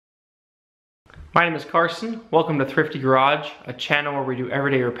My name is Carson. Welcome to Thrifty Garage, a channel where we do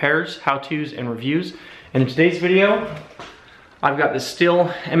everyday repairs, how-tos, and reviews. And in today's video, I've got this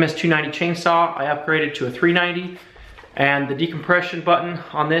Stihl MS390 chainsaw. I upgraded to a 390, and the decompression button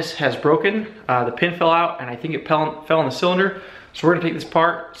on this has broken. The pin fell out, and I think it fell in the cylinder. So we're gonna take this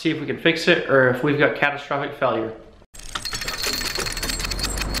apart, see if we can fix it, or if we've got catastrophic failure.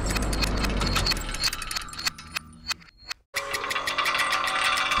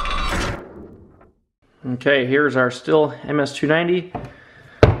 Okay, here's our Stihl MS390.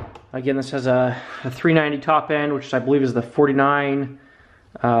 Again, this has a 390 top end, which I believe is the 49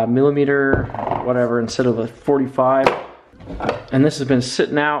 millimeter, whatever, instead of a 45. And this has been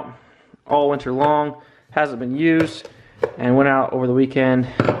sitting out all winter long, hasn't been used, and went out over the weekend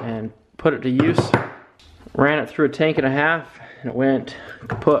and put it to use. Ran it through a tank and a half, and it went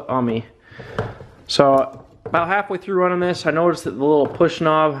kaput on me. So about halfway through running this, I noticed that the little push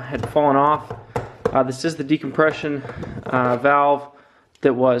knob had fallen off. This is the decompression valve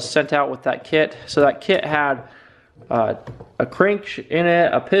that was sent out with that kit. So that kit had a crank in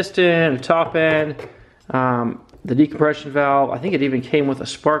it, a piston, a top end, the decompression valve. I think it even came with a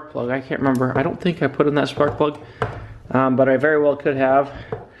spark plug. I can't remember. I don't think I put in that spark plug, but I very well could have.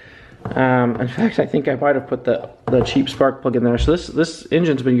 In fact, I think I might have put the cheap spark plug in there. So this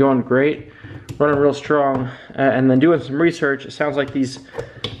engine's been going great, running real strong. And then doing some research, it sounds like these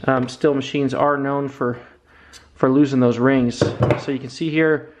Stihl machines are known for losing those rings. So you can see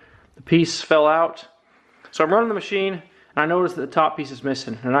here, the piece fell out. So I'm running the machine, and I noticed that the top piece is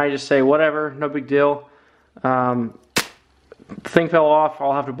missing. And I just say, whatever, no big deal. The thing fell off,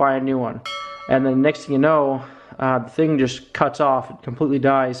 I'll have to buy a new one. And then next thing you know, the thing just cuts off, it completely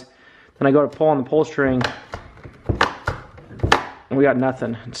dies. Then I go to pull on the pull string, and we got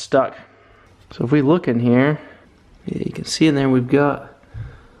nothing, it's stuck. So if we look in here, yeah, you can see in there we've got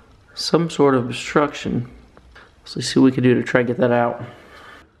some sort of obstruction. So let's see what we can do to try and get that out.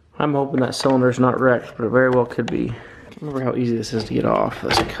 I'm hoping that cylinder's not wrecked, but it very well could be. Remember how easy this is to get off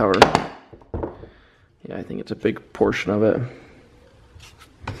this cover. Yeah, I think it's a big portion of it.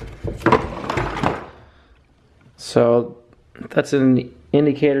 So that's an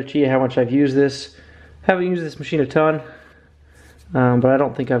indicator to you how much I've used this. Haven't used this machine a ton, but I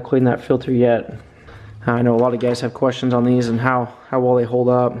don't think I've cleaned that filter yet. I know a lot of guys have questions on these and how well they hold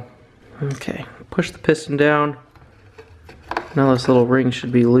up. Okay, push the piston down. Now this little ring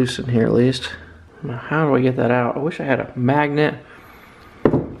should be loose in here at least. Now how do I get that out? I wish I had a magnet.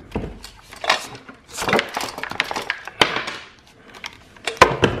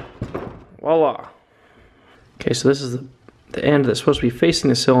 Voila. Okay, so this is the end that's supposed to be facing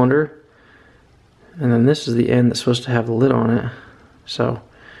the cylinder, and then this is the end that's supposed to have the lid on it. So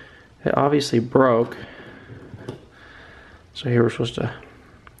it obviously broke. So here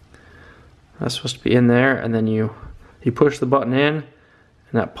that's supposed to be in there, and then you push the button in, and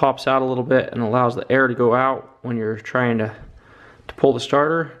that pops out a little bit and allows the air to go out when you're trying to pull the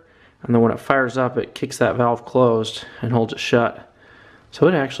starter, and then when it fires up, it kicks that valve closed and holds it shut. So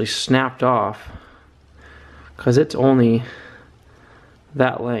it actually snapped off because it's only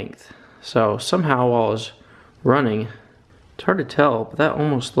that length. So somehow while I was running, it's hard to tell, but that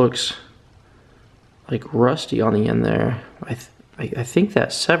almost looks like rusty on the end there. I think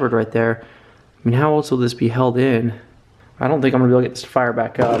that severed right there. I mean, how else will this be held in? I don't think I'm gonna be able to get this to fire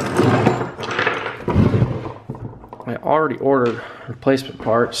back up. I already ordered replacement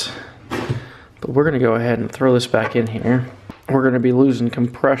parts, but we're gonna go ahead and throw this back in here. We're gonna be losing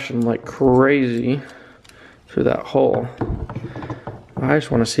compression like crazy through that hole. I just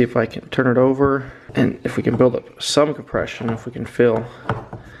wanna see if I can turn it over, and if we can build up some compression, if we can feel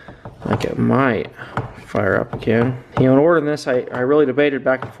like it might fire up again. You know, in ordering this, I really debated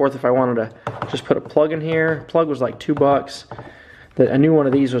back and forth if I wanted to just put a plug in here. Plug was like $2. A new one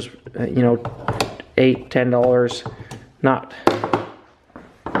of these was, you know, $8, $10.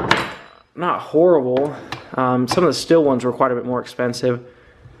 Not horrible. Some of the Stihl ones were quite a bit more expensive.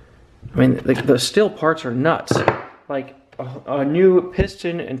 I mean, the Stihl parts are nuts. Like a new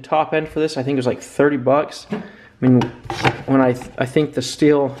piston and top end for this, I think it was like $30. I mean, when I think the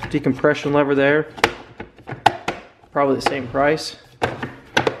Stihl decompression lever there, probably the same price.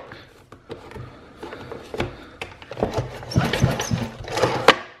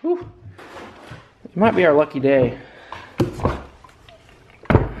 Whew. It might be our lucky day.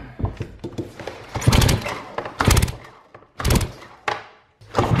 I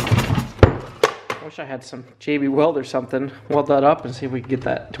wish I had some JB weld or something. Weld that up and see if we can get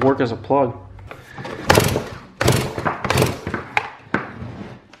that to work as a plug.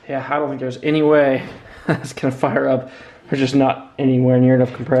 Yeah, I don't think there's any way it's gonna fire up. There's just not anywhere near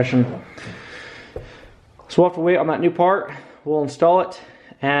enough compression. So we'll have to wait on that new part. We'll install it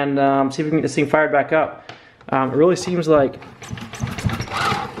and see if we can get this thing fired back up. It really seems like,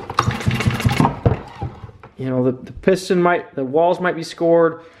 you know, the piston might, the walls might be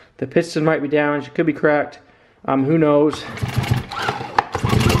scored, the piston might be damaged, it could be cracked. Who knows?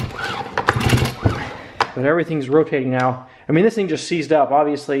 But everything's rotating now. I mean, this thing just seized up.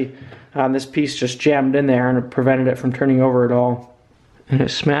 Obviously, this piece just jammed in there and it prevented it from turning over at all. And it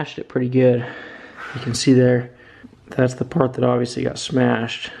smashed it pretty good. You can see there, that's the part that obviously got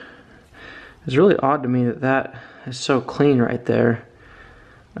smashed. It's really odd to me that that is so clean right there.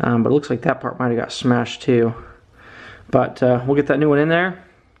 But it looks like that part might have got smashed too. But we'll get that new one in there.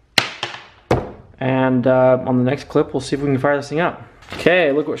 And on the next clip, we'll see if we can fire this thing up.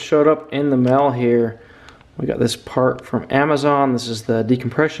 Okay, look what showed up in the mail here. We got this part from Amazon. This is the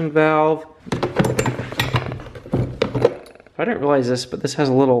decompression valve. I didn't realize this, but this has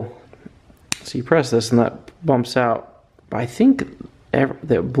a little, so you press this and that bumps out. But I think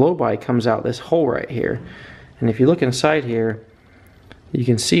the blow-by comes out this hole right here. And if you look inside here, you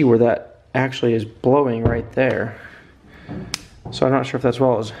can see where that actually is blowing right there. So I'm not sure if that's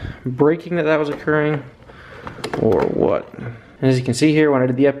while it was braking that was occurring or what. And as you can see here, when I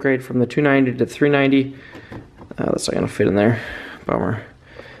did the upgrade from the 290 to 390, that's not gonna fit in there, bummer.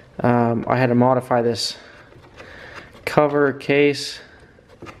 I had to modify this cover case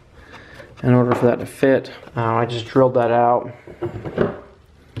in order for that to fit. I just drilled that out.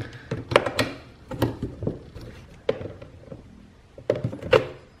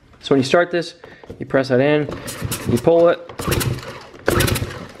 So when you start this, you press that in, you pull it,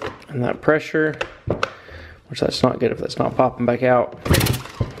 and that pressure, which that's not good if that's not popping back out.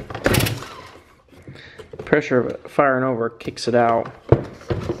 Pressure of it firing over kicks it out.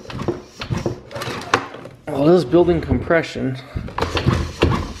 Well, it is building compression.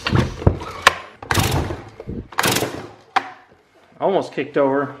 Almost kicked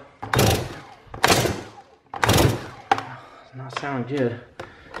over. It's not sounding good.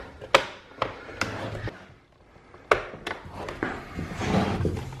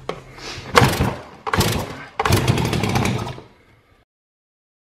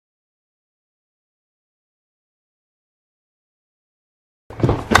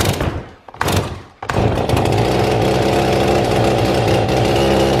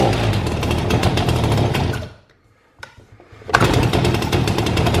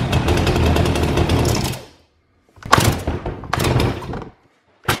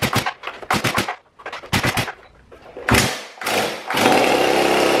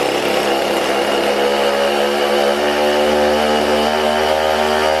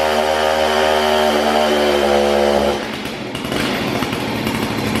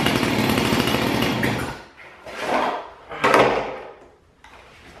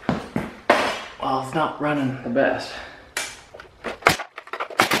 Well, it's not running the best.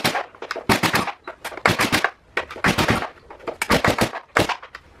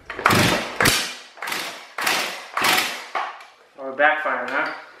 Or backfiring,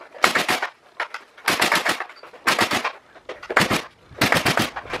 huh?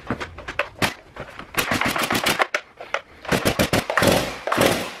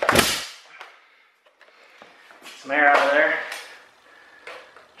 Some air out of there.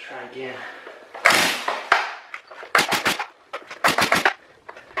 Try again.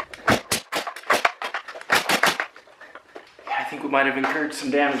 I think we might have incurred some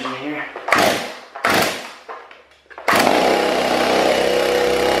damage in here.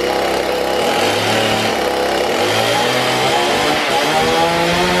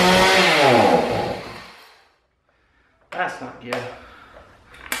 That's not good.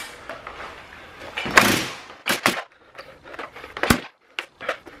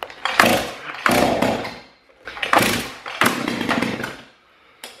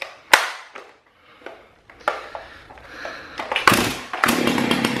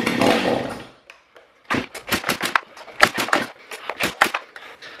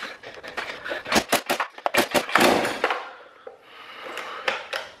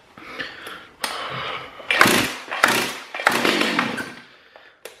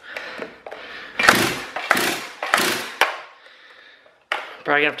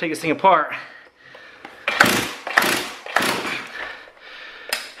 Probably gonna have to take this thing apart.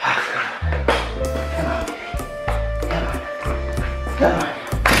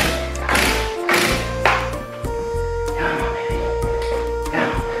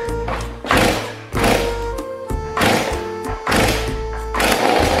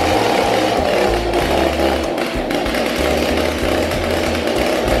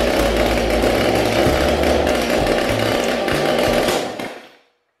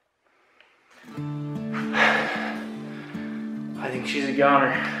 think she's a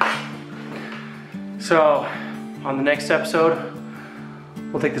goner. So, on the next episode,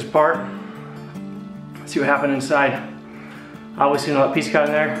 we'll take this apart, see what happened inside. Obviously, know that piece got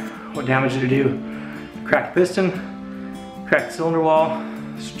in there. What damage did it do? Cracked the piston, cracked the cylinder wall,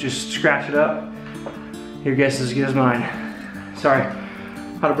 just scratch it up. Your guess is as good as mine. Sorry,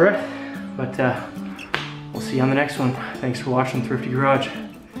 out of breath, but we'll see you on the next one. Thanks for watching Thrifty Garage.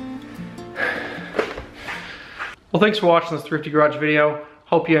 Well, thanks for watching this Thrifty Garage video.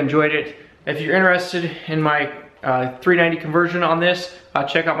 Hope you enjoyed it. If you're interested in my 390 conversion on this,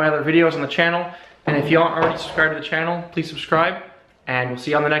 check out my other videos on the channel. And if you aren't already subscribed to the channel, please subscribe. And we'll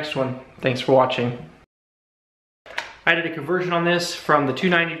see you on the next one. Thanks for watching. I did a conversion on this from the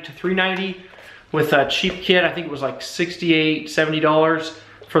 290 to 390 with a cheap kit. I think it was like $68, $70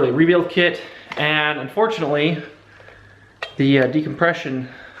 for the rebuild kit. And unfortunately, the decompression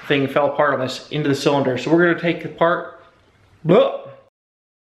thing fell apart on this into the cylinder. So we're gonna take apart,